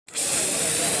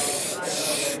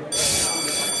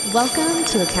Welcome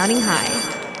to Accounting High.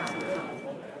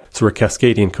 So we're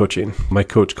cascading coaching. My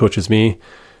coach coaches me,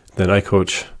 then I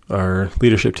coach our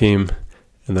leadership team,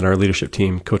 and then our leadership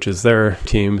team coaches their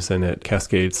teams, and it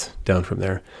cascades down from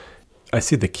there. I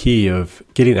see the key of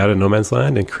getting out of no man's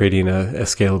land and creating a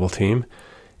scalable team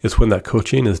is when that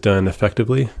coaching is done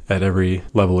effectively at every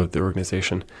level of the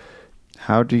organization.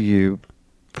 How do you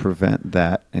prevent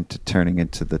that into turning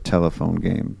into the telephone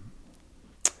game?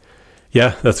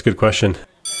 Yeah, that's a good question.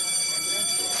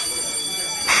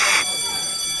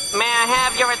 May I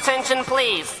have your attention,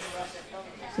 please?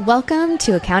 Welcome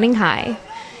to Accounting High.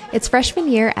 It's freshman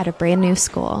year at a brand new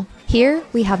school. Here,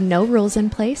 we have no rules in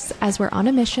place as we're on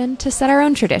a mission to set our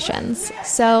own traditions.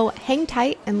 So hang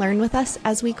tight and learn with us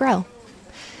as we grow.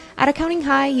 At Accounting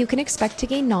High, you can expect to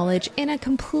gain knowledge in a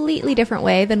completely different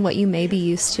way than what you may be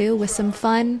used to, with some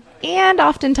fun and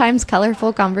oftentimes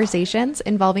colorful conversations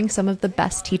involving some of the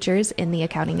best teachers in the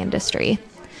accounting industry.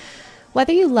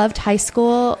 Whether you loved high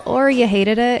school or you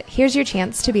hated it, here's your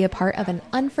chance to be a part of an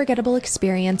unforgettable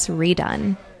experience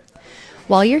redone.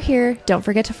 While you're here, don't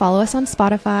forget to follow us on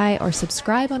Spotify or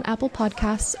subscribe on Apple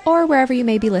Podcasts or wherever you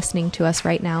may be listening to us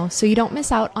right now so you don't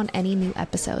miss out on any new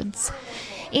episodes.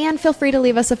 And feel free to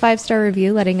leave us a 5-star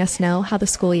review letting us know how the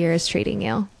school year is treating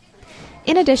you.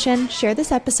 In addition, share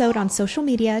this episode on social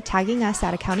media, tagging us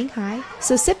at Accounting High.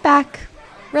 So sit back,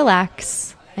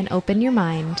 relax, and open your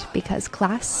mind because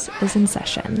class is in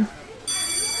session.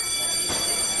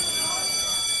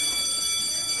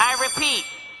 I repeat,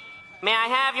 may I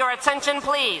have your attention,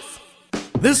 please?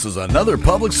 This is another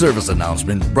public service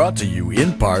announcement brought to you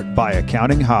in part by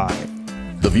Accounting High.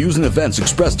 The views and events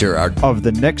expressed here are of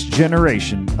the next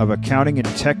generation of accounting and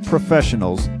tech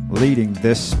professionals leading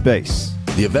this space.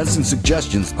 The events and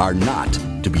suggestions are not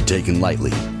to be taken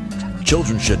lightly.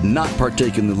 Children should not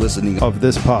partake in the listening of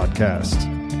this podcast.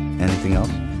 Anything else?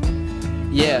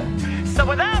 Yeah. So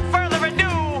without further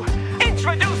ado,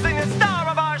 introducing the star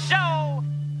of our show,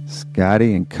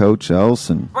 Scotty and Coach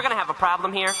Olson. We're gonna have a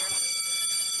problem here.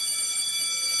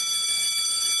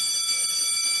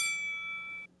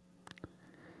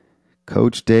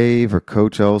 Coach Dave or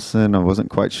Coach Olson, I wasn't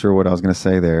quite sure what I was going to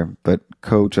say there, but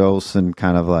Coach Olson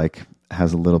kind of like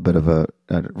has a little bit of a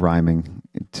rhyming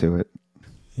to it.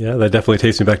 Yeah, that definitely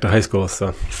takes me back to high school,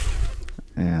 so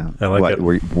yeah. I like it.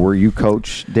 Were you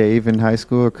Coach Dave in high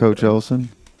school or Coach Olson?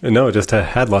 No, just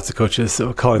had lots of coaches,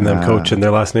 so calling them coach and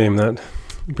their last name, that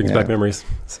brings back memories.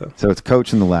 So it's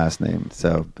coach in the last name,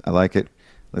 so I like it.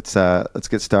 Let's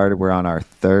get started. We're on our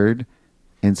third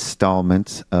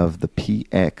installment of the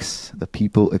PX, the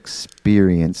People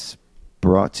Experience,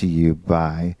 brought to you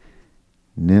by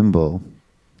Nimble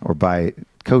or by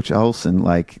Coach Olson.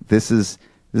 Like this is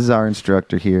our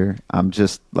instructor here. I'm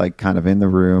just like kind of in the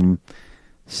room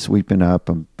sweeping up.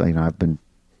 I've been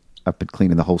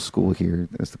cleaning the whole school here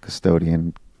as the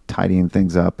custodian, tidying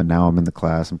things up, and now I'm in the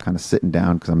class. I'm kind of sitting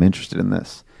down because I'm interested in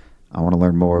this. I want to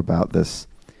learn more about this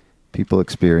People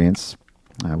Experience.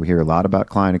 We hear a lot about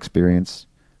client experience.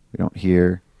 We don't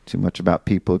hear too much about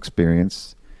people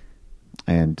experience.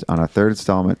 And on our third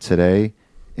installment today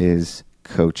is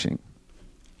coaching.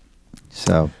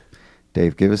 So,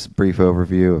 Dave, give us a brief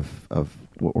overview of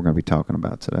what we're going to be talking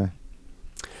about today.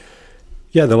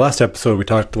 yeah, the last episode we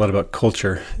talked a lot about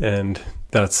culture, and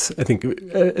that's, I think,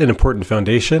 an important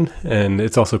foundation, and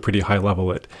it's also pretty high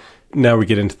level. Now we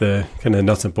get into the kind of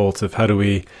nuts and bolts of how do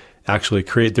we actually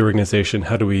create the organization,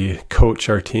 how do we coach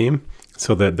our team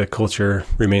so that the culture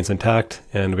remains intact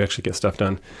and we actually get stuff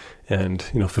done and,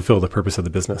 fulfill the purpose of the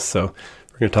business. So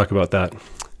we're going to talk about that.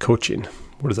 Coaching.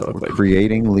 What does that look like?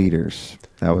 Creating leaders.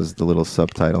 That was the little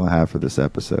subtitle I have for this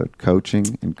episode.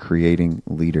 Coaching and creating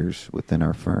leaders within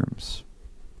our firms.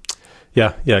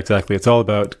 Yeah, exactly. It's all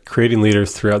about creating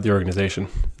leaders throughout the organization.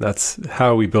 That's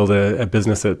how we build a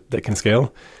business that can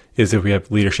scale, is if we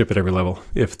have leadership at every level.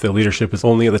 If the leadership is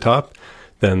only at the top,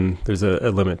 then there's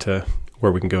a limit to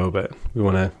where we can go, but we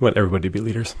want everybody to be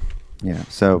leaders. Yeah.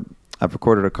 So I've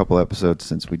recorded a couple episodes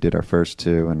since we did our first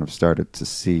two, and I've started to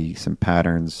see some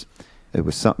patterns. It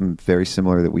was something very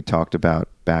similar that we talked about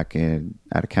back at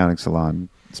Accounting Salon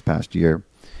this past year,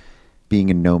 being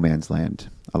in no man's land.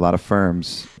 A lot of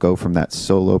firms go from that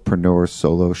solopreneur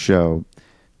solo show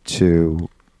to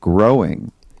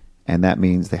growing, and that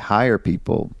means they hire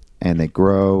people and they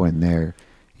grow, and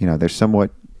they're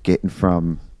somewhat getting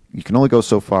from, you can only go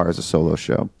so far as a solo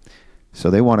show. So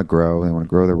they want to grow,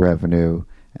 their revenue,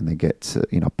 and they get to,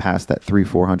 past that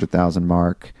 300,000-400,000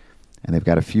 mark, and they've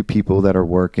got a few people that are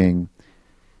working,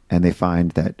 and they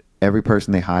find that every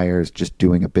person they hire is just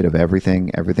doing a bit of everything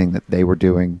that they were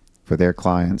doing for their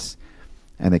clients,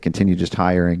 and they continue just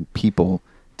hiring people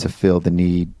to fill the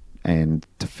need and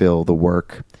to fill the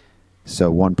work.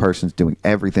 So one person's doing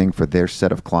everything for their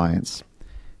set of clients.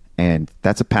 And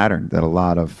that's a pattern that a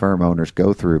lot of firm owners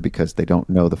go through because they don't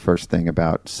know the first thing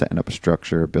about setting up a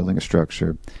structure, building a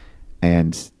structure.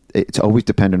 And it's always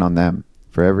dependent on them.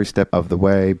 For every step of the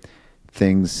way,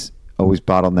 things always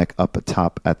bottleneck up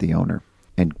atop at the owner.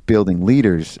 And building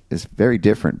leaders is very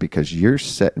different because you're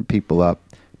setting people up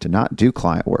to not do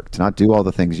client work, to not do all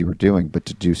the things you were doing, but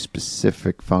to do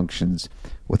specific functions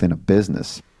within a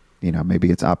business. You know,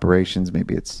 maybe it's operations,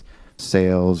 maybe it's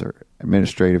sales or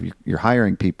administrative. You're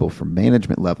hiring people from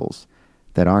management levels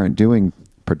that aren't doing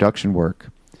production work.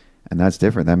 And that's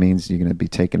different. That means you're going to be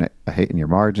taking a hit in your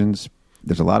margins.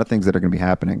 There's a lot of things that are going to be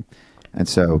happening. And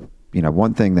so, you know,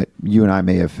 one thing that you and I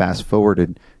may have fast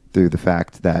forwarded through the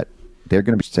fact that they're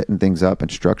going to be setting things up and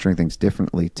structuring things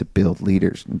differently to build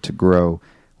leaders and to grow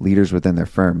leaders within their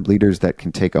firm, leaders that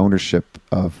can take ownership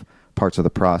of parts of the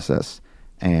process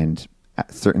and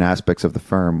certain aspects of the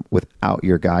firm without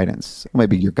your guidance,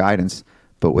 maybe your guidance,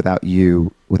 but without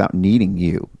needing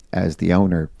you as the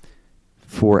owner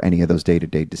for any of those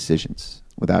day-to-day decisions,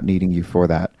 without needing you for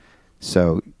that.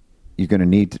 So you're going to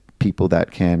need people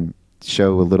that can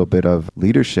show a little bit of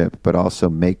leadership, but also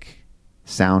make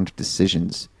sound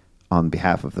decisions on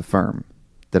behalf of the firm.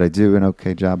 Did I do an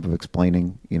okay job of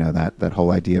explaining, you know, that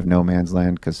whole idea of no man's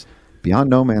land? Because beyond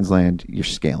no man's land, you're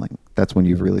scaling. That's when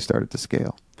you've really started to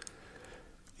scale.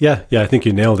 Yeah, I think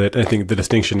you nailed it. I think the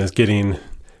distinction is getting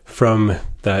from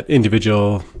that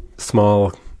individual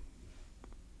small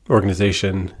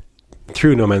organization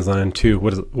through no man's land to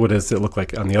what does it look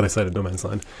like on the other side of no man's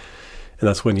land. And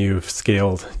that's when you've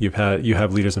scaled. You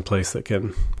have leaders in place that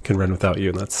can run without you,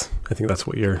 and I think that's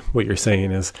what you're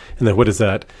saying is. And then what does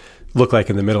that look like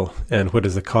in the middle, and what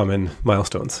is the common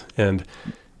milestones? And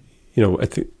you know, I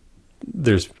think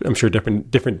I'm sure different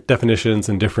definitions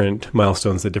and different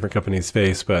milestones that different companies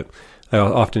face, but I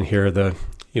often hear the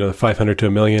 500 to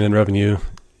 $1 million in revenue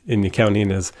in accounting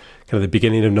is kind of the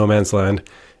beginning of no man's land.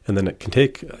 And then it can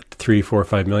take 3, 4,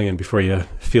 5 million before you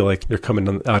feel like you're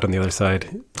coming out on the other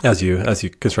side as you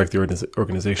construct the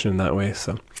organization in that way.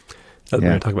 So we're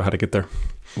going to talk about how to get there.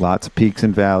 Lots of peaks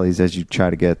and valleys as you try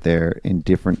to get there in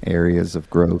different areas of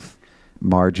growth.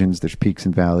 Margins, there's peaks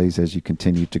and valleys as you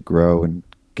continue to grow and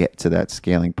get to that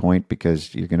scaling point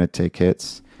because you're going to take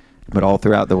hits. But all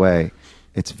throughout the way,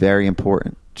 it's very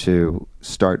important to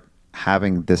start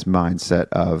having this mindset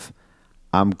of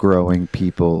I'm growing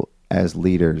people as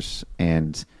leaders,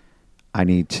 and I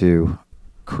need to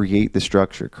create the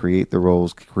structure, create the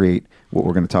roles, create what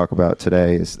we're going to talk about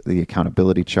today is the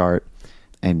accountability chart.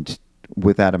 And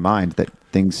with that in mind, that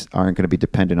things aren't going to be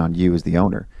dependent on you as the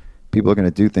owner. People are going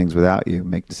to do things without you,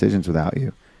 make decisions without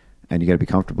you, and you got to be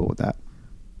comfortable with that.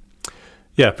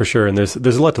 Yeah, for sure. And there's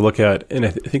a lot to look at. And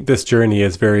I think this journey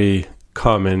is very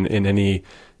common in any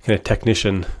kind of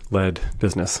technician-led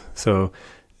business. So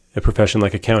a profession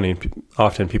like accounting,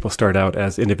 often people start out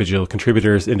as individual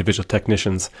contributors, individual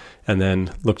technicians, and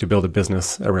then look to build a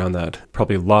business around that.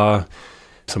 Probably law,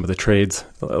 some of the trades,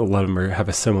 a lot of them have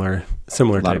a similar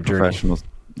type journey. Professionals,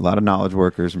 a lot of knowledge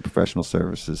workers and professional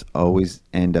services always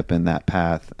end up in that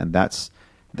path, and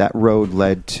that road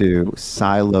led to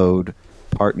siloed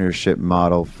partnership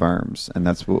model firms, and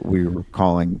that's what we were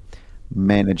calling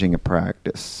managing a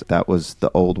practice. That was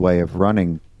the old way of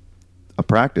running a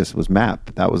practice, was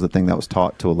MAP. That was the thing that was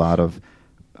taught to a lot of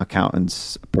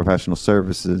accountants, professional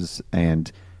services,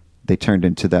 and they turned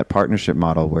into that partnership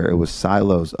model where it was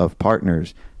silos of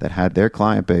partners that had their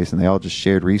client base and they all just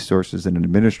shared resources at an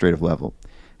administrative level.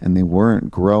 And they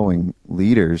weren't growing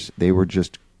leaders, they were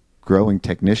just growing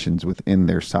technicians within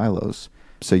their silos.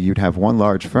 So you'd have one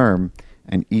large firm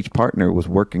and each partner was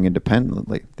working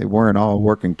independently. They weren't all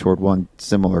working toward one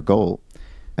similar goal.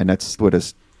 And that's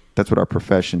what our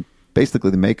profession,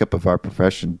 basically the makeup of our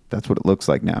profession, that's what it looks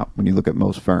like now when you look at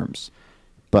most firms.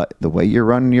 But the way you're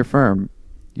running your firm,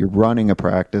 you're running a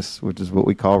practice, which is what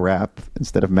we call RAP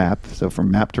instead of MAP. So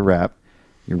from MAP to RAP,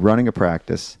 you're running a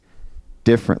practice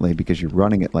differently because you're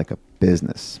running it like a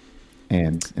business.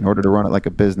 And in order to run it like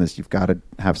a business, you've got to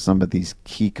have some of these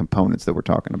key components that we're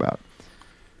talking about.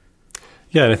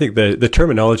 Yeah, and I think the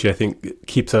terminology, I think,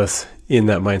 keeps us in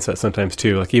that mindset sometimes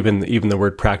too. Like even the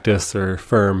word practice or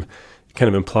firm kind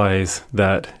of implies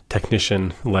that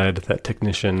technician-led, that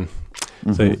technician.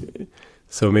 Mm-hmm.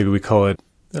 So maybe we call it,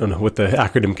 I don't know what the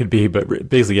acronym could be, but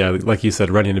basically, yeah, like you said,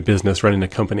 running a business, running a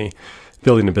company,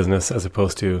 building a business as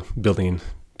opposed to building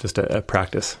just a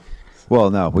practice. Well,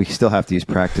 no, we still have to use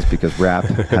practice because rap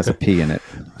has a P in it.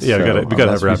 Yeah, we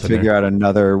gotta have rap in there. Figure out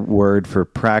another word for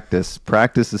practice.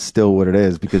 Practice is still what it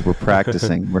is because we're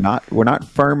practicing. We're not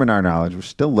firm in our knowledge. We're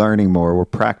still learning more. We're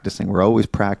practicing. We're always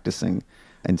practicing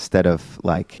instead of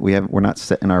like we're not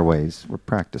set in our ways. We're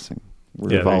practicing.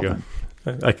 We're evolving.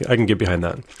 There you go. I can get behind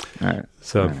that. All right.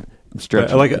 So. All right. I'm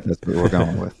stretching. I like it. That's what we're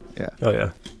going with. Yeah. Oh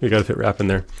yeah, you got to fit rap in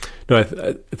there. No,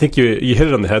 I think you hit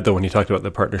it on the head though when you talked about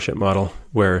the partnership model,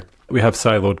 where we have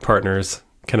siloed partners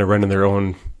kind of running their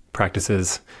own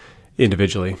practices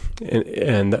individually,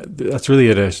 and that's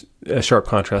really at a sharp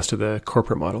contrast to the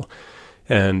corporate model.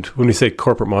 And when we say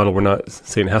corporate model, we're not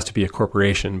saying it has to be a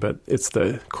corporation, but it's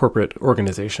the corporate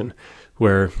organization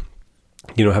where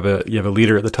you have a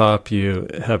leader at the top, you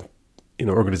have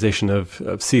organization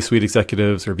of C-suite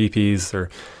executives or VPs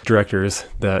or directors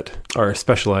that are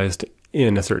specialized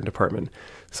in a certain department.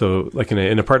 So like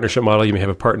in a partnership model, you may have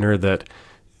a partner that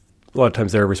a lot of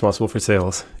times they're responsible for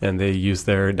sales and they use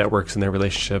their networks and their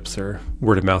relationships or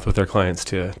word of mouth with their clients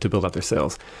to build up their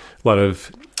sales. A lot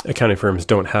of accounting firms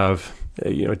don't have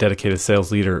a dedicated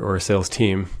sales leader or a sales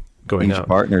team going out. Each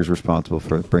partner is responsible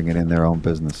for bringing in their own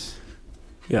business.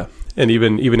 Yeah. And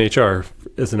even HR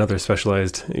is another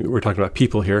specialized, we're talking about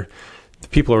people here. The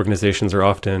people organizations are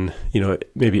often,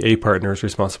 maybe a partner is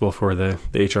responsible for the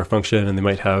HR function, and they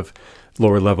might have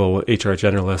lower level HR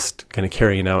generalists kind of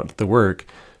carrying out the work.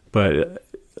 But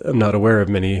I'm not aware of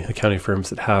many accounting firms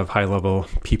that have high level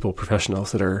people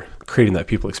professionals that are creating that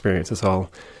people experience. It's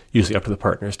all usually up to the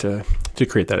partners to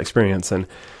create that experience. And,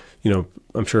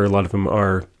 I'm sure a lot of them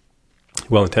are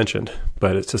well-intentioned,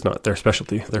 but it's just not their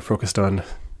specialty. They're focused on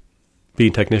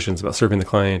being technicians, about serving the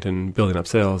client and building up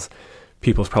sales.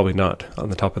 People's probably not on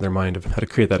the top of their mind of how to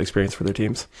create that experience for their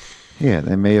teams. Yeah,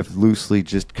 they may have loosely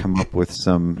just come up with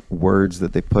some words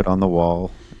that they put on the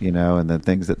wall, and then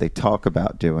things that they talk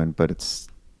about doing, but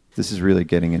this is really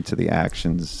getting into the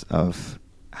actions of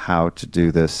how to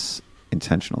do this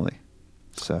intentionally.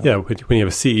 So yeah, when you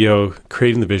have a CEO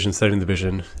creating the vision, setting the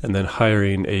vision, and then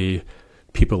hiring a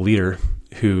people leader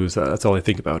who's that's all I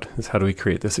think about is how do we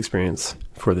create this experience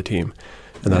for the team,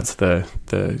 and that's the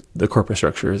corporate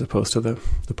structure as opposed to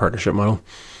the partnership model.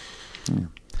 Yeah.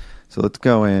 So let's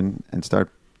go in and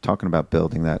start talking about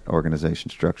building that organization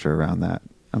structure around that,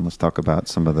 and let's talk about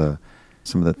some of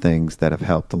the things that have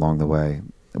helped along the way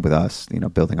with us,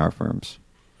 building our firms.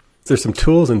 There's some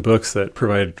tools and books that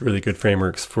provide really good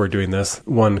frameworks for doing this.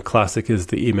 One classic is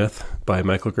The E-Myth by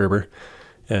Michael Gerber,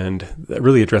 and that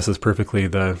really addresses perfectly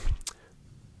the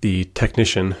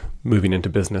technician moving into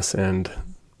business and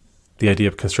the idea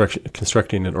of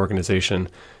constructing an organization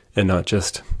and not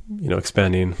just,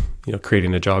 expanding,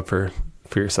 creating a job for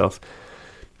yourself.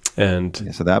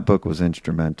 And so that book was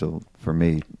instrumental for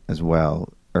me as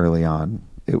well. Early on,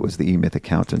 it was The E-Myth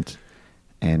Accountant,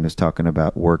 and was talking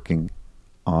about working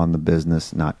on the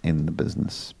business, not in the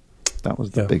business. That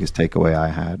was the biggest takeaway I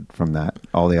had from that.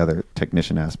 All the other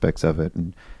technician aspects of it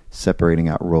and separating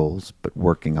out roles, but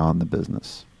working on the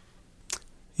business.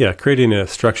 Yeah, creating a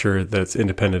structure that's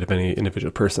independent of any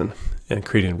individual person and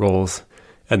creating roles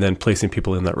and then placing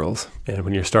people in that roles. And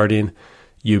when you're starting,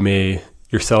 you may,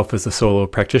 yourself as a solo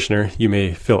practitioner, you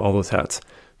may fill all those hats.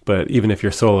 But even if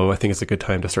you're solo, I think it's a good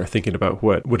time to start thinking about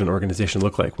what would an organization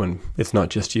look like when it's not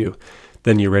just you.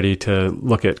 Then you're ready to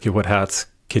look at what hats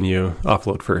can you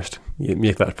offload first. You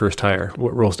make that first hire.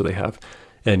 What roles do they have?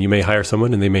 And you may hire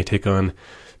someone and they may take on,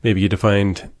 maybe you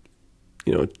defined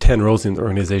 10 roles in the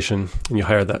organization, and you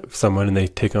hire that someone and they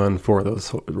take on 4 of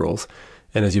those roles.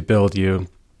 And as you build, you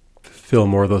fill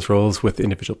more of those roles with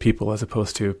individual people as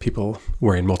opposed to people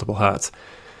wearing multiple hats.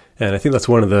 And I think that's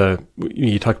one of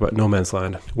you talk about no man's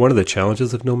land. One of the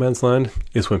challenges of no man's land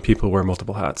is when people wear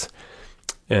multiple hats.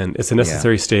 And it's a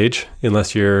necessary stage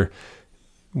unless you're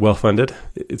well-funded.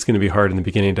 It's going to be hard in the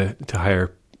beginning to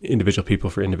hire individual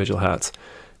people for individual hats,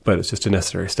 but it's just a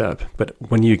necessary step. But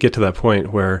when you get to that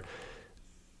point where,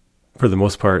 for the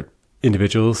most part,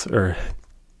 individuals are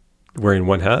wearing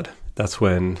one hat, that's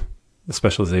when the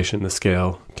specialization, the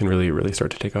scale can really, really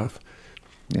start to take off.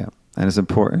 Yeah. And it's an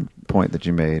important point that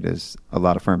you made is a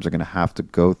lot of firms are going to have to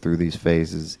go through these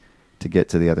phases to get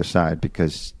to the other side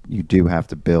because you do have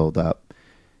to build up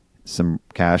some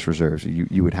cash reserves.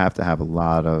 You would have to have a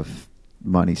lot of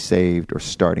money saved or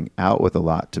starting out with a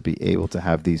lot to be able to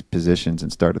have these positions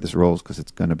and start at these roles because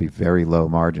it's going to be very low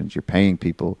margins. You're paying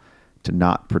people to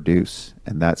not produce,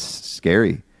 and that's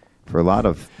scary. For a lot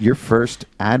of your first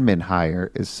admin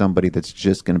hire is somebody that's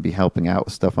just going to be helping out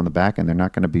with stuff on the back end. They're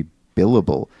not going to be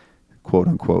billable, quote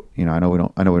unquote. I know we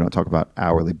don't talk about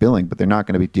hourly billing, but they're not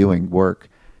going to be doing work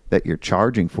that you're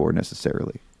charging for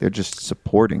necessarily. They're just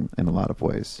supporting in a lot of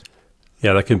ways.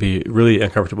 Yeah, that can be really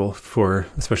uncomfortable for,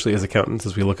 especially as accountants,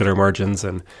 as we look at our margins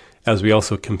and as we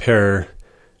also compare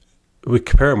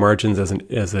our margins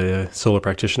as a solo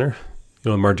practitioner.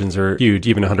 Margins are huge,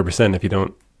 even 100% if you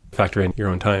don't factor in your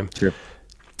own time. Sure.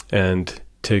 And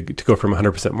to go from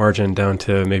 100% margin down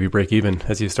to maybe break even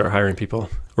as you start hiring people,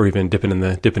 or even dipping in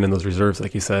those reserves,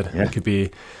 like you said, it could be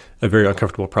a very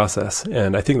uncomfortable process.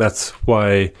 And I think that's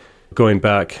why, going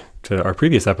back to our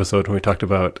previous episode when we talked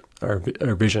about our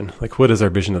vision, like what is our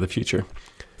vision of the future?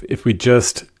 If we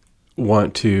just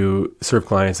want to serve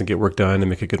clients and get work done and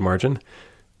make a good margin,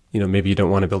 maybe you don't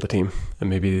want to build a team, and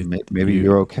maybe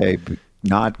you're okay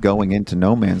not going into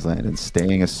no man's land and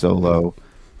staying a solo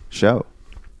show.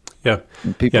 Yeah.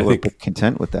 And people are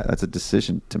content with that. That's a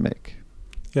decision to make.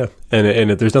 Yeah. And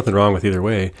there's nothing wrong with either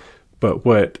way. But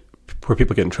where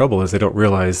people get in trouble is they don't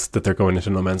realize that they're going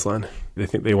into no man's land. They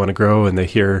think they want to grow, and they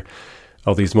hear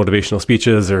all these motivational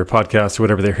speeches or podcasts or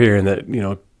whatever they're hearing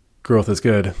that, growth is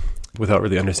good, without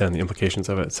really understanding the implications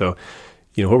of it. So,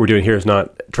 what we're doing here is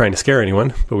not trying to scare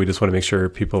anyone, but we just want to make sure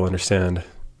people understand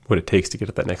what it takes to get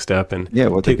to that next step, and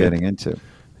what they're getting into.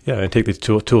 Yeah, and take the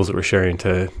tools that we're sharing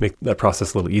to make that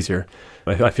process a little easier.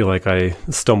 I feel like I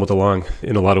stumbled along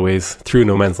in a lot of ways through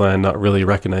no man's land, not really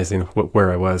recognizing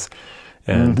where I was.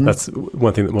 And that's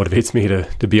one thing that motivates me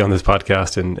to be on this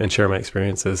podcast and share my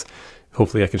experiences.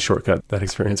 Hopefully I can shortcut that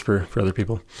experience for other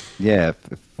people. Yeah,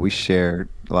 if we share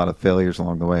a lot of failures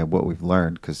along the way and what we've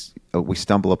learned, because we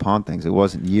stumble upon things. It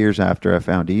wasn't years after I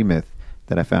found eMyth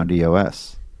that I found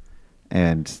EOS.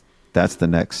 And that's the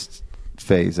next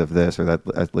phase of this, or that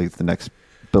at least the next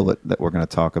bullet that we're going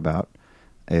to talk about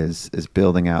is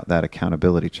building out that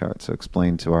accountability chart. So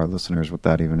explain to our listeners what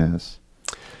that even is.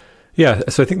 Yeah,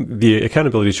 so I think the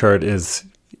accountability chart is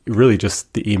really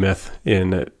just the eMyth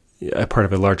in a part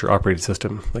of a larger operating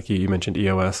system, like you mentioned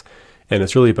EOS. And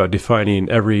it's really about defining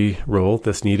every role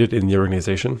that's needed in the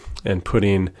organization and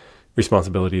putting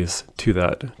responsibilities to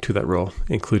that role,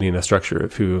 including a structure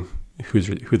of who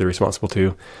they're responsible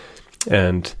to.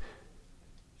 And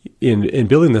in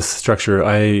building this structure,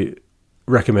 I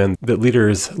recommend that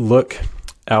leaders look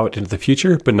out into the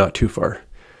future, but not too far.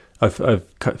 I've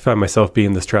found myself being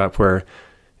in this trap where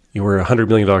we're a $100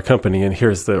 million company, and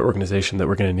here's the organization that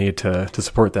we're going to need to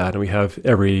support that. And we have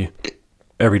every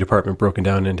department broken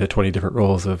down into 20 different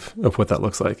roles of what that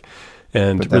looks like.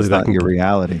 And but that's really not your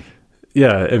reality.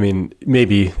 Yeah, I mean,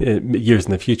 maybe years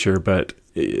in the future, but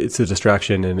it's a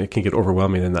distraction and it can get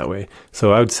overwhelming in that way.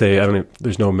 So I would say,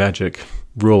 there's no magic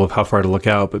rule of how far to look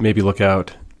out, but maybe look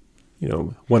out,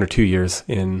 1 or 2 years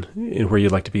in where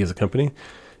you'd like to be as a company,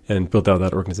 and build out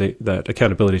that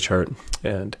accountability chart,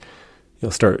 and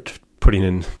start putting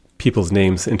in people's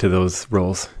names into those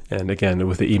roles. And again,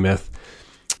 with the eMyth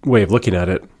way of looking at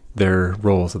it, they're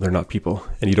roles and they're not people.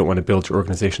 And you don't want to build your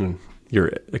organization,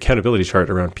 your accountability chart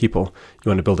around people. You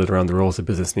want to build it around the roles the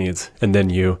business needs. And then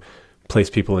you place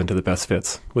people into the best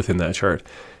fits within that chart.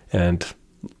 And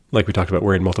like we talked about,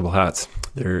 wearing multiple hats,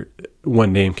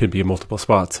 one name can be in multiple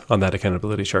spots on that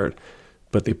accountability chart.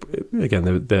 But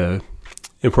the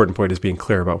important point is being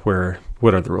clear about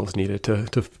what are the roles needed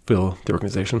to fill the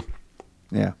organization.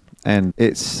 Yeah. And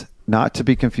it's not to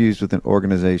be confused with an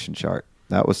organization chart.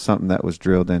 That was something that was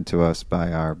drilled into us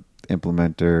by our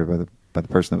implementer, by the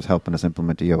person that was helping us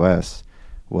implement EOS,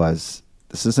 was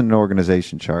this isn't an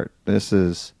organization chart. This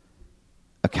is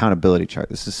accountability chart.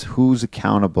 This is who's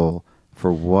accountable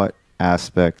for what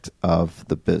aspect of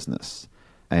the business.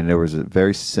 And there was a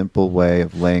very simple way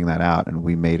of laying that out, and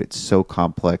we made it so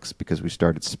complex because we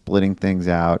started splitting things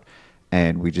out,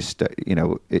 and we just,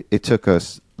 it took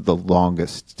us the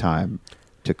longest time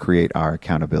to create our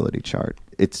accountability chart.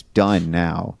 It's done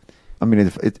now. I mean,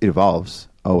 it evolves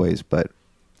always, but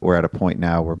we're at a point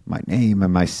now where my name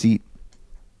and my seat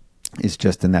is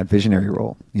just in that visionary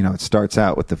role. It starts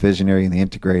out with the visionary and the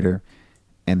integrator,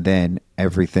 and then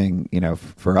everything,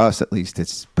 for us at least,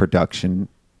 it's production,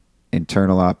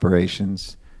 internal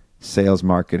operations, sales,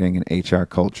 marketing, and HR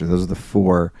culture. Those are the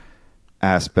 4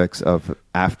 aspects of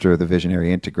after the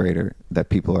visionary integrator that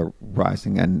people are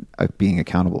rising and being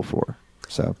accountable for.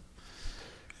 So,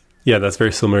 yeah, that's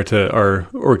very similar to our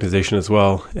organization as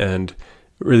well. And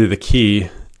really the key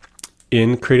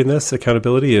in creating this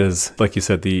accountability is, like you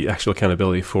said, the actual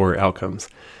accountability for outcomes.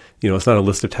 It's not a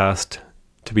list of tasks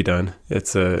to be done.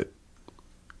 It's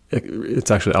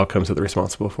actually outcomes that they're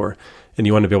responsible for. And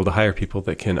you want to be able to hire people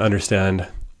that can understand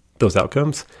those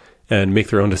outcomes and make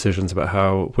their own decisions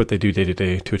about what they do day to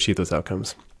day to achieve those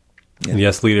outcomes. Yeah. And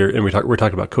yes, we're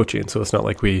talking about coaching. So it's not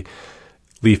like we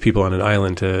leave people on an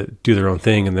island to do their own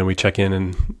thing and then we check in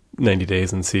and 90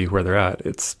 days and see where they're at.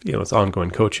 It's, it's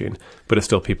ongoing coaching, but it's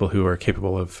still people who are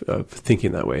capable of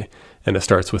thinking that way. And it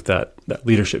starts with that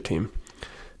leadership team.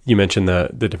 You mentioned the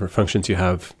different functions you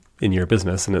have in your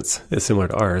business, and it's similar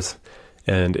to ours.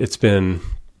 And it's been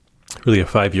really a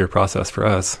 5-year process for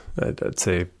us. I'd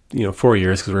say, 4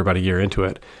 years, because we're about a year into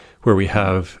it, where we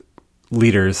have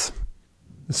leaders,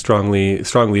 strong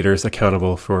leaders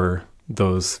accountable for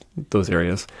those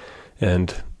areas.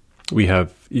 And we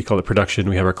have, you call it production,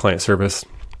 we have our client service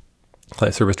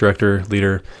director,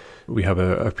 leader, we have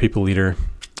a people leader,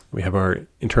 we have our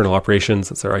internal operations,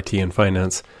 that's our IT and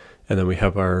finance, and then we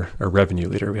have our revenue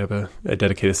leader. We have a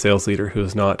dedicated sales leader who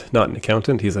is not an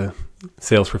accountant, he's a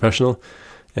sales professional,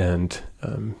 and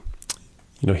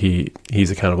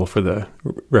he's accountable for the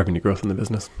revenue growth in the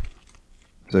business.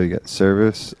 So you got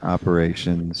service,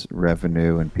 operations,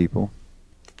 revenue, and people.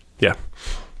 Yeah.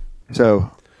 So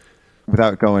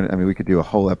without going, we could do a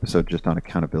whole episode just on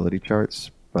accountability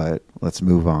charts, but let's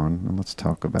move on and let's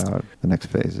talk about the next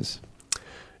phases.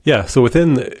 Yeah. So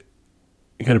within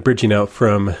kind of bridging out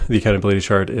from the accountability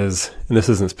chart is, and this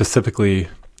isn't specifically,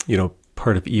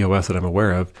 part of EOS that I'm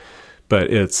aware of,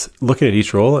 but it's looking at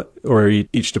each role or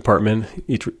each department,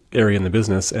 each area in the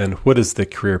business, and what is the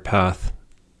career path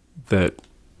that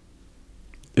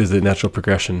is a natural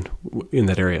progression in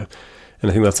that area.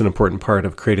 And I think that's an important part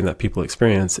of creating that people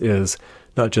experience is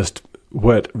not just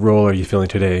what role are you filling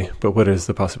today, but what is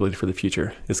the possibility for the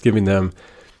future. It's giving them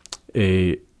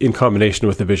in combination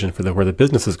with the vision for where the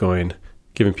business is going,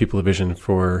 giving people a vision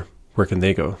for where can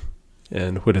they go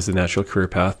and what is the natural career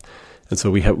path. And so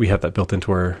we have that built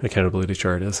into our accountability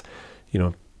chart as,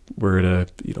 we're at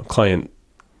a, client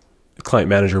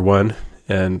manager 1,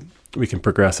 and we can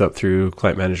progress up through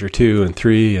client manager 2 and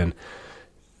 3 and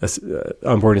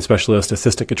onboarding specialist,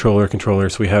 assistant controller.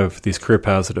 So we have these career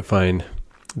paths that define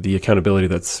the accountability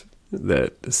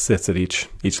that sits at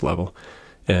each level.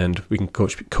 And we can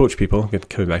coach people,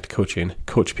 coming back to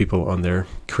coach people on their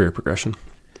career progression.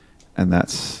 And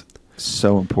that's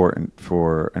so important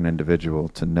for an individual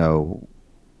to know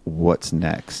what's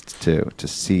next, to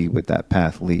see what that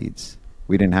path leads.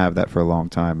 We didn't have that for a long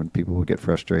time, and people would get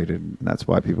frustrated, and that's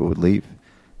why people would leave.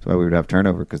 That's why we would have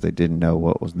turnover, because they didn't know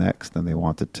what was next, and they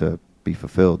wanted to be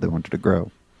fulfilled. They wanted to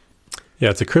grow. Yeah,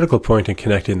 it's a critical point in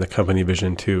connecting the company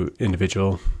vision to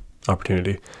individual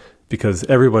opportunity, because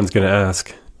everyone's going to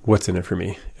ask, what's in it for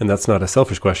me? And that's not a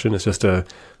selfish question. It's just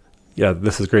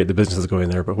this is great. The business is going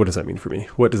there, but what does that mean for me?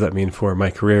 What does that mean for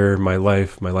my career, my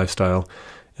life, my lifestyle?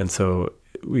 And so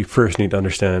we first need to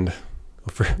understand,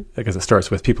 I guess it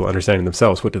starts with people understanding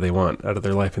themselves. What do they want out of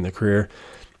their life and their career?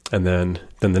 And then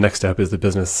the next step is the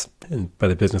business. And by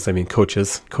the business, I mean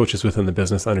coaches within the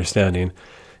business, understanding,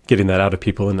 getting that out of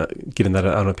people and getting that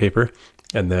out on paper,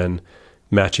 and then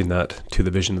matching that to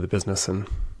the vision of the business. And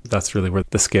that's really where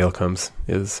the scale comes,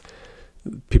 is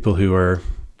people who are,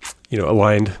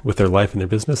 aligned with their life and their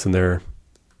business, and they're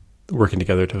working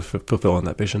together to fulfill on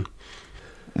that vision.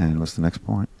 And what's the next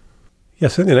point? Yeah,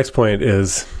 so the next point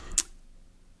is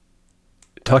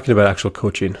talking about actual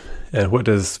coaching, and what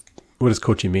does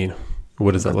coaching mean?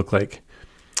 What does that look like?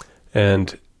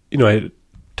 And, I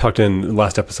talked in the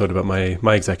last episode about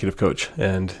my executive coach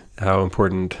and how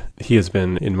important he has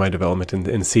been in my development and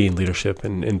in seeing leadership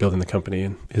and in building the company.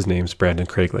 And his name's Brandon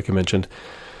Craig, like I mentioned.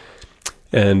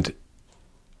 And,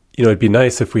 it'd be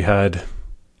nice if we had,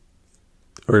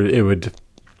 or it would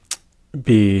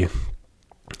be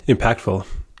impactful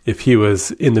if he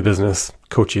was in the business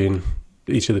coaching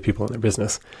each of the people in their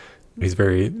business. He's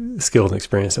very skilled and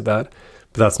experienced at that,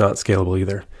 but that's not scalable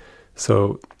either.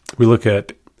 So we look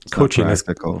at coaching as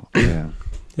practical. Yeah.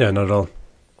 Yeah, not at all.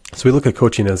 So we look at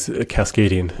coaching as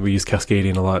cascading. We use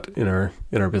cascading a lot in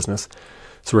our business.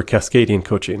 So we're cascading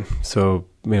coaching. So,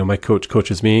 my coach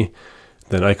coaches me,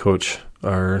 then I coach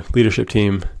our leadership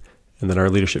team, and then our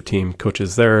leadership team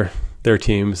coaches their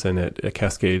teams, and it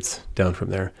cascades down from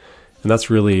there. And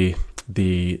that's really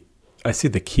the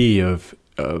key of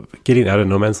getting out of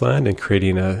no man's land and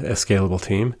creating a scalable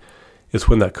team is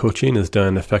when that coaching is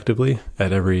done effectively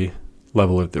at every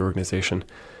level of the organization.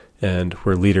 And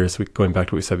we're leaders, going back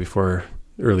to what we said before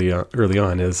early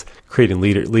on, is creating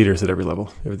leaders at every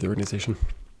level of the organization.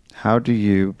 How do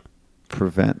you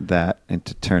prevent that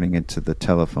into turning into the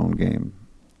telephone game?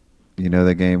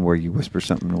 The game where you whisper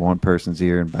something in one person's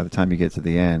ear, and by the time you get to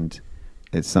the end,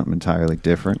 it's something entirely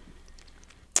different?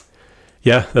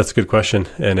 Yeah, that's a good question.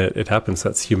 And it happens.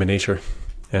 That's human nature.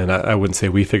 And I wouldn't say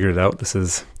we figured it out. This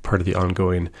is part of the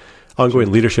ongoing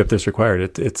leadership that's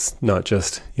required. It's not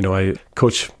just, I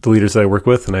coach the leaders that I work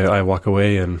with, and I walk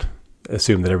away and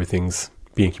assume that everything's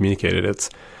being communicated. It's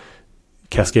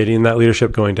cascading that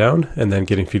leadership going down and then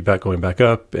getting feedback going back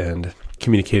up and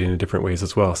communicating in different ways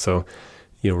as well. So,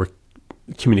 we're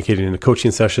communicating in the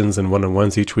coaching sessions and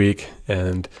one-on-ones each week.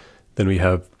 And then we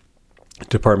have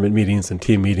department meetings and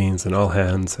team meetings and all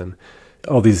hands and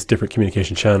all these different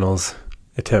communication channels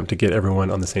attempt to get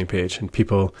everyone on the same page. And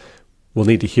people will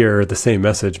need to hear the same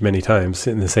message many times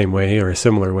in the same way or a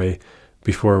similar way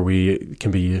before we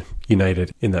can be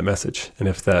united in that message. And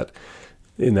if that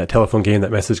in that telephone game,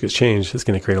 that message gets changed, it's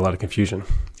going to create a lot of confusion.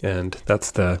 And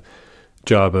that's the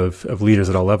job of leaders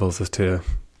at all levels, is to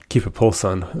keep a pulse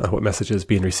on what message is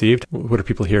being received, what are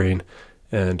people hearing,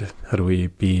 and how do we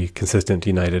be consistent,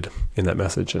 united in that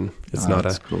message. And it's not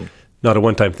a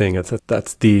one-time thing.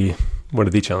 That's one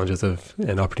of the challenges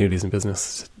and opportunities in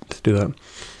business to do that.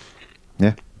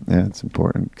 Yeah, it's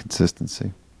important.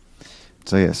 Consistency.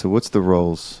 So what's the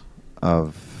roles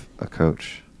of a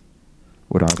coach?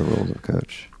 What are the roles of a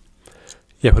coach?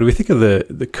 Yeah, when we think of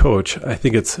the coach, I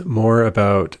think it's more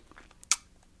about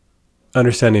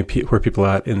understanding where people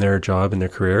are at in their job, in their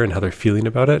career, and how they're feeling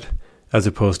about it, as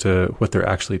opposed to what they're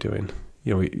actually doing.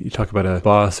 You talk about a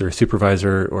boss or a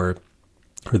supervisor or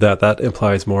that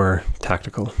implies more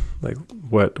tactical, like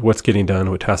what's getting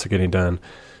done, what tasks are getting done,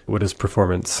 what does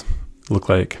performance look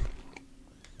like,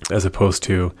 as opposed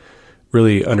to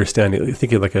really understanding,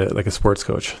 thinking like a sports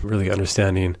coach, really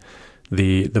understanding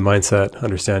the mindset,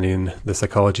 understanding the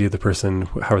psychology of the person,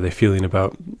 how are they feeling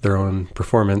about their own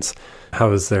performance,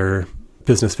 how is their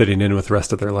business fitting in with the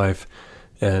rest of their life,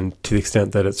 and to the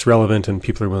extent that it's relevant and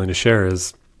people are willing to share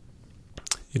is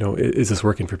this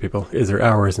working for people? Is there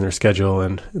hours in their schedule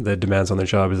and the demands on their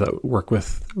job, does that work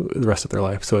with the rest of their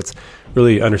life? So it's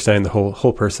really understanding the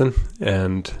whole person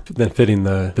and then fitting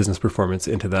the business performance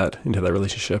into that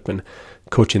relationship and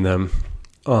coaching them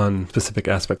on specific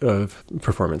aspect of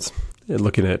performance and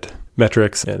looking at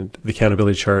metrics and the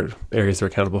accountability chart, areas they're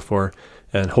accountable for,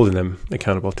 and holding them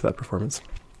accountable to that performance.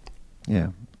 Yeah.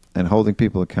 And holding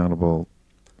people accountable,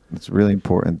 it's really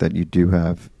important that you do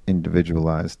have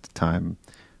individualized time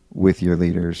with your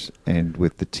leaders and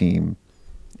with the team.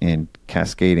 And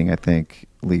cascading, I think,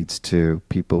 leads to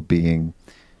people being,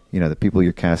 the people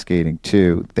you're cascading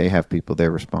to, they have people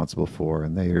they're responsible for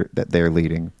and they're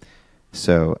leading.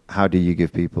 So how do you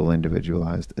give people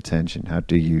individualized attention? How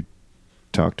do you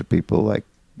talk to people? Like,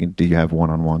 do you have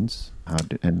one-on-ones?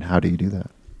 How do you do that?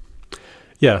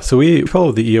 Yeah, so we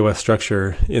follow the EOS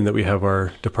structure in that we have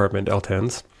our department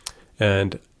LTENs.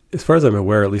 And as far as I'm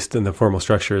aware, at least in the formal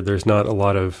structure, there's not a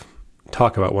lot of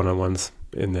talk about one-on-ones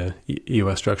in the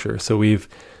EOS structure. So we've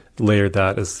layered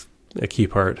that as a key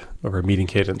part of our meeting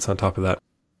cadence on top of that.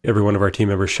 Every one of our team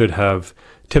members should have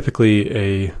typically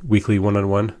a weekly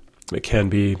one-on-one. It can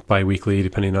be bi-weekly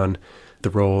depending on the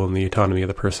role and the autonomy of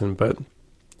the person, but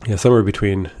somewhere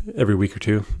between every week or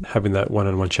two, having that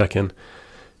one-on-one check-in.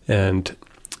 And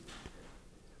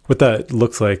what that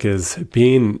looks like is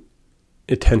being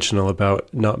intentional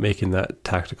about not making that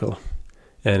tactical.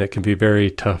 And it can be very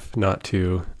tough not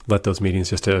to let those meetings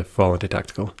just to fall into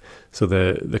tactical. So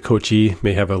the coachee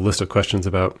may have a list of questions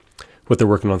about what they're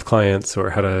working on with clients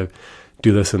or how to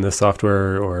do this in this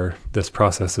software or this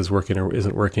process is working or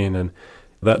isn't working. And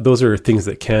those are things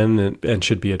that can and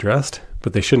should be addressed,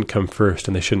 but they shouldn't come first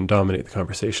and they shouldn't dominate the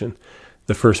conversation.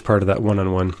 The first part of that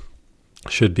one-on-one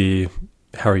should be,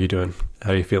 how are you doing?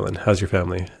 How are you feeling? How's your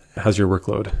family? How's your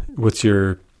workload? What's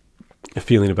your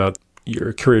feeling about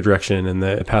your career direction and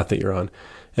the path that you're on?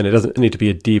 And it doesn't need to be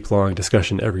a deep, long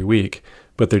discussion every week,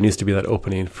 but there needs to be that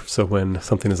opening. So when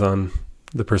something is on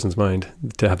the person's mind,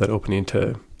 to have that opening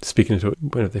to speak into it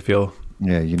when they feel.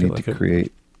 Yeah, you need to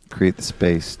create the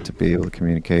space to be able to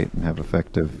communicate and have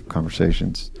effective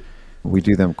conversations. We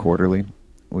do them quarterly.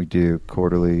 We do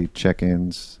quarterly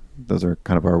check-ins. Those are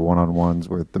kind of our one-on-ones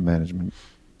where the management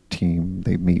team,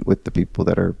 they meet with the people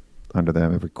that are under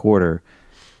them every quarter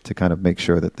to kind of make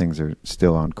sure that things are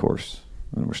still on course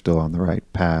and we're still on the right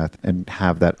path and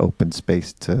have that open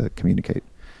space to communicate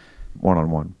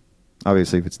one-on-one.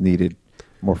 Obviously, if it's needed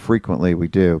more frequently, we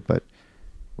do, but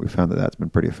we found that that's been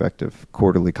pretty effective.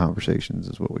 Quarterly conversations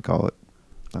is what we call it.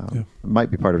 It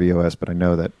might be part of EOS, but I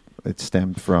know that it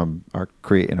stemmed from our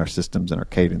creating our systems and our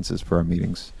cadences for our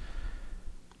meetings.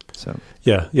 So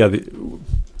I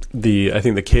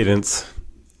think the cadence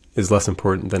is less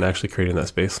important than actually creating that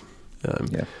space.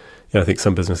 I think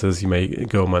some businesses you may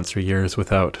go months or years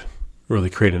without really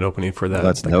creating an opening for that.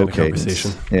 That's that no kind of cadence.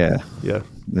 Conversation. Yeah.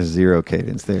 There's zero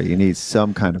cadence there. You need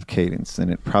some kind of cadence, and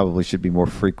it probably should be more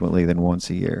frequently than once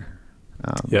a year.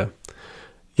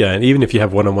 And even if you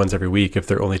have one-on-ones every week, if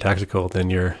they're only tactical, then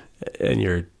you're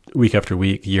week after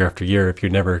week, year after year, if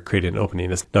you're never creating an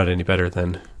opening, it's not any better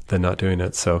than not doing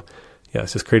it. So, yeah,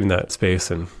 it's just creating that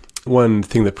space. And one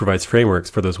thing that provides frameworks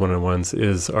for those one-on-ones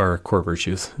is our core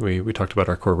virtues. We talked about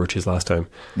our core virtues last time.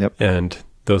 Yep. And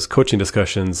those coaching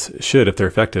discussions should, if they're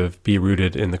effective, be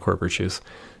rooted in the core virtues.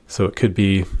 So it could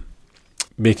be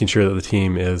making sure that the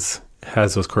team has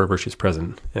those core virtues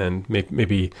present. And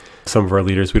maybe some of our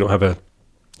leaders, we don't have a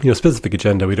specific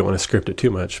agenda. We don't want to script it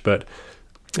too much, but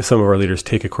some of our leaders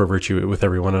take a core virtue with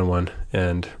every one-on-one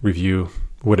and review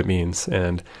what it means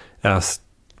and ask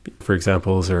for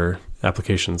examples or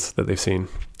applications that they've seen.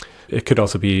 It could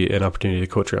also be an opportunity to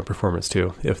coach around performance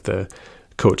too. If the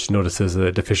coach notices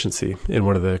a deficiency in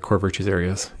one of the core virtues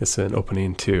areas, it's an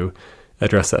opening to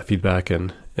address that feedback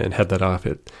and head that off.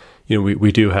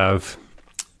 We do have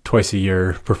twice a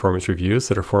year performance reviews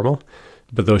that are formal,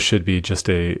 but those should be just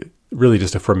a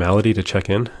formality to check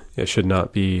in. There should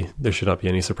not be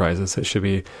any surprises. It should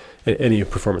be any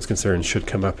performance concerns should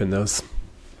come up in those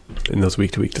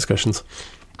week-to-week discussions.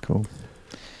 Cool.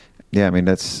 Yeah, I mean,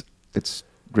 it's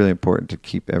really important to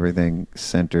keep everything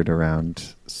centered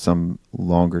around some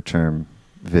longer-term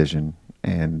vision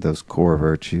and those core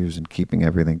virtues and keeping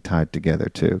everything tied together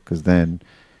too, because then,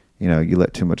 you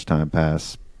let too much time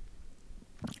pass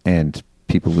and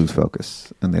people lose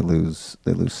focus and they lose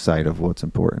sight of what's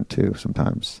important too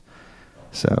sometimes.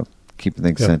 So keeping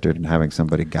things centered and having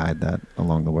somebody guide that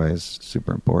along the way is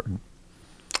super important.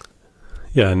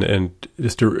 Yeah, and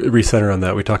just to recenter on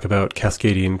that, we talk about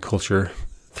cascading culture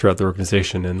throughout the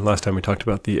organization. And last time we talked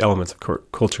about the elements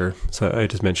of culture. So I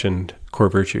just mentioned core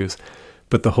virtues,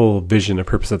 but the whole vision and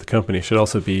purpose of the company should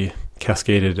also be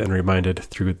cascaded and reminded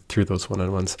through those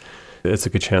one-on-ones. It's a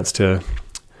good chance to,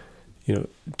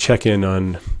 check in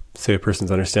on, say, a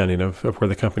person's understanding of where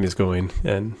the company is going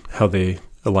and how they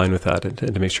align with that, and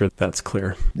to make sure that's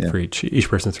clear for each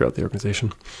person throughout the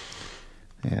organization.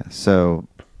 Yeah. So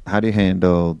how do you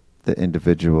handle the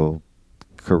individual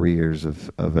careers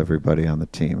of everybody on the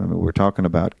team? I mean, we're talking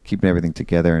about keeping everything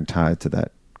together and tied to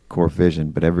that core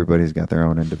vision, but everybody's got their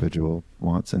own individual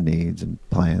wants and needs and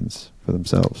plans for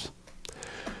themselves.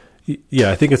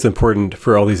 Yeah, I think it's important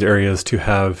for all these areas to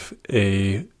have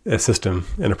a system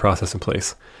and a process in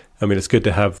place. I mean, it's good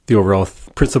to have the overall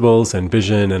principles and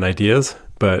vision and ideas,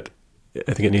 but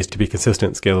I think it needs to be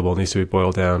consistent, scalable, it needs to be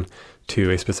boiled down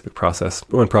to a specific process.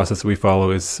 One process that we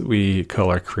follow is we call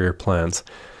our career plans.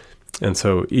 And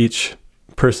so each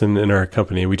person in our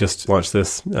company, we just launched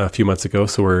this a few months ago,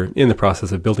 so we're in the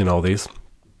process of building all these,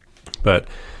 but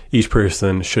each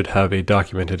person should have a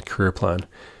documented career plan.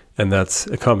 And that's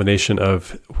a combination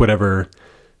of whatever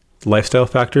lifestyle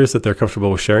factors that they're comfortable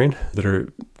with sharing, that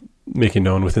are making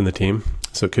known within the team.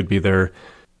 So it could be their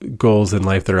goals in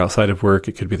life that are outside of work.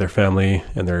 It could be their family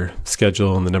and their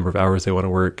schedule and the number of hours they want to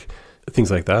work, things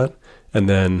like that. And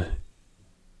then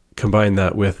combine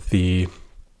that with the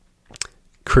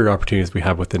career opportunities we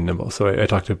have within Nimble. So I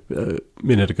talked a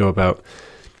minute ago about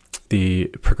the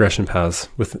progression paths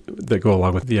that go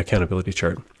along with the accountability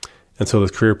chart. And so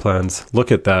those career plans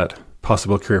look at that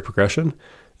possible career progression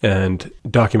and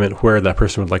document where that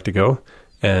person would like to go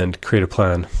and create a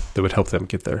plan that would help them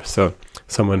get there. So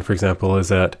someone, for example,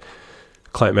 is at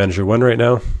client manager 1 right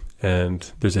now,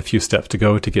 and there's a few steps to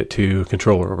go to get to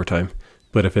controller over time.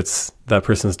 But if it's that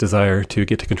person's desire to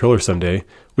get to controller someday,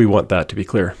 we want that to be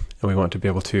clear. And we want to be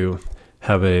able to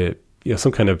have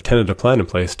some kind of tentative plan in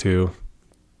place to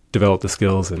develop the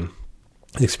skills and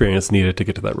experience needed to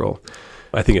get to that role.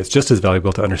 I think it's just as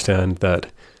valuable to understand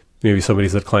that maybe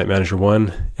somebody's at client manager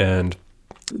 1 and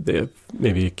they have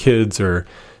maybe kids or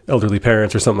elderly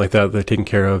parents or something like that they're taking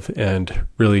care of, and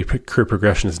really career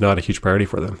progression is not a huge priority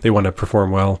for them. They want to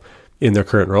perform well in their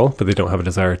current role, but they don't have a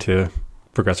desire to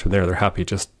progress from there. They're happy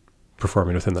just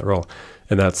performing within that role.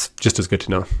 And that's just as good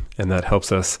to know. And that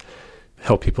helps us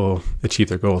help people achieve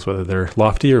their goals, whether they're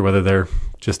lofty or whether they're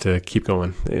just to keep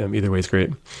going. Either way is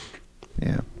great.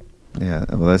 Yeah. Yeah.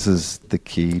 Well, this is the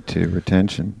key to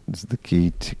retention. This is the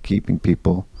key to keeping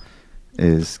people,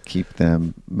 is keep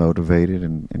them motivated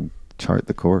and chart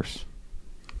the course.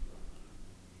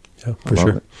 Yeah, for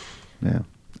sure. It. Yeah.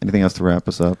 Anything else to wrap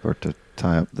us up or to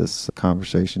tie up this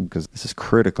conversation? Because this is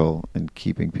critical in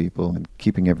keeping people and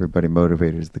keeping everybody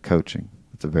motivated, is the coaching.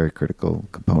 It's a very critical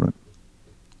component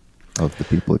of the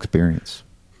people experience.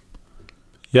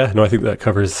 Yeah, no, I think that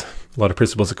covers a lot of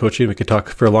principles of coaching. We could talk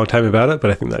for a long time about it,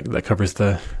 but I think that covers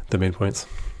the main points.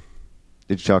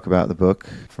 Did you talk about the book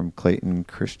from Clayton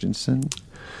Christensen?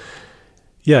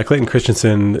 Yeah, Clayton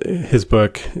Christensen, his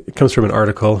book, it comes from an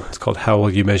article. It's called How Will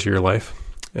You Measure Your Life?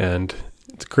 And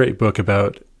it's a great book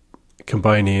about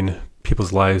combining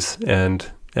people's lives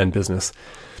and business.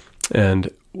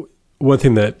 And one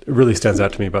thing that really stands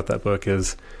out to me about that book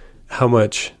is how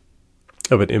much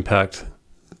of an impact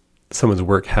someone's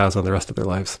work has on the rest of their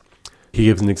lives. He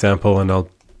gives an example, and I'll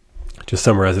just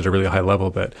summarize it at a really high level,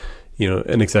 but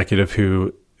an executive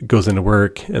who goes into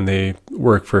work and they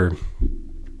work for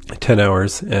 10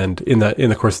 hours, and in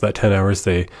the course of that 10 hours,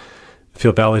 they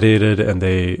feel validated and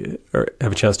they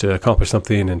have a chance to accomplish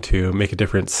something and to make a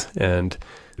difference, and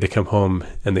they come home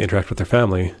and they interact with their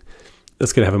family.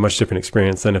 That's going to have a much different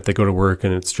experience than if they go to work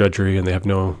and it's drudgery and they have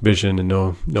no vision and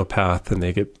no path, and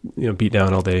they get beat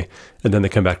down all day, and then they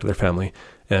come back to their family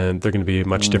and they're going to be a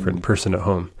much different person at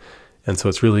home. And so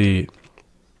it's really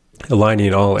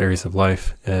aligning all areas of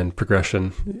life and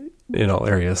progression in all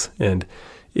areas. And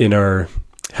in our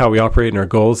how we operate and our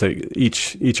goals,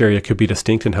 each area could be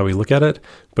distinct in how we look at it,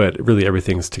 but really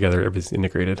everything's together, everything's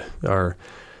integrated. Our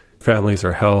families,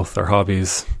 our health, our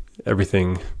hobbies,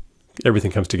 everything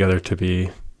comes together to be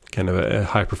kind of a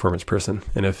high performance person.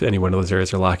 And if any one of those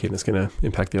areas are lacking, it's going to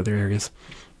impact the other areas.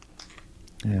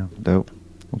 Yeah, dope.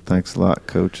 Well, thanks a lot,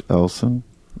 Coach Elson.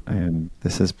 And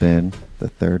this has been the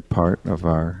third part of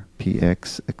our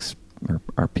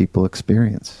our people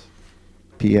experience,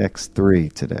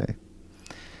 PX3 today.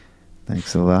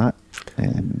 Thanks a lot,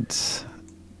 and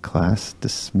class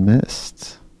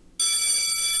dismissed.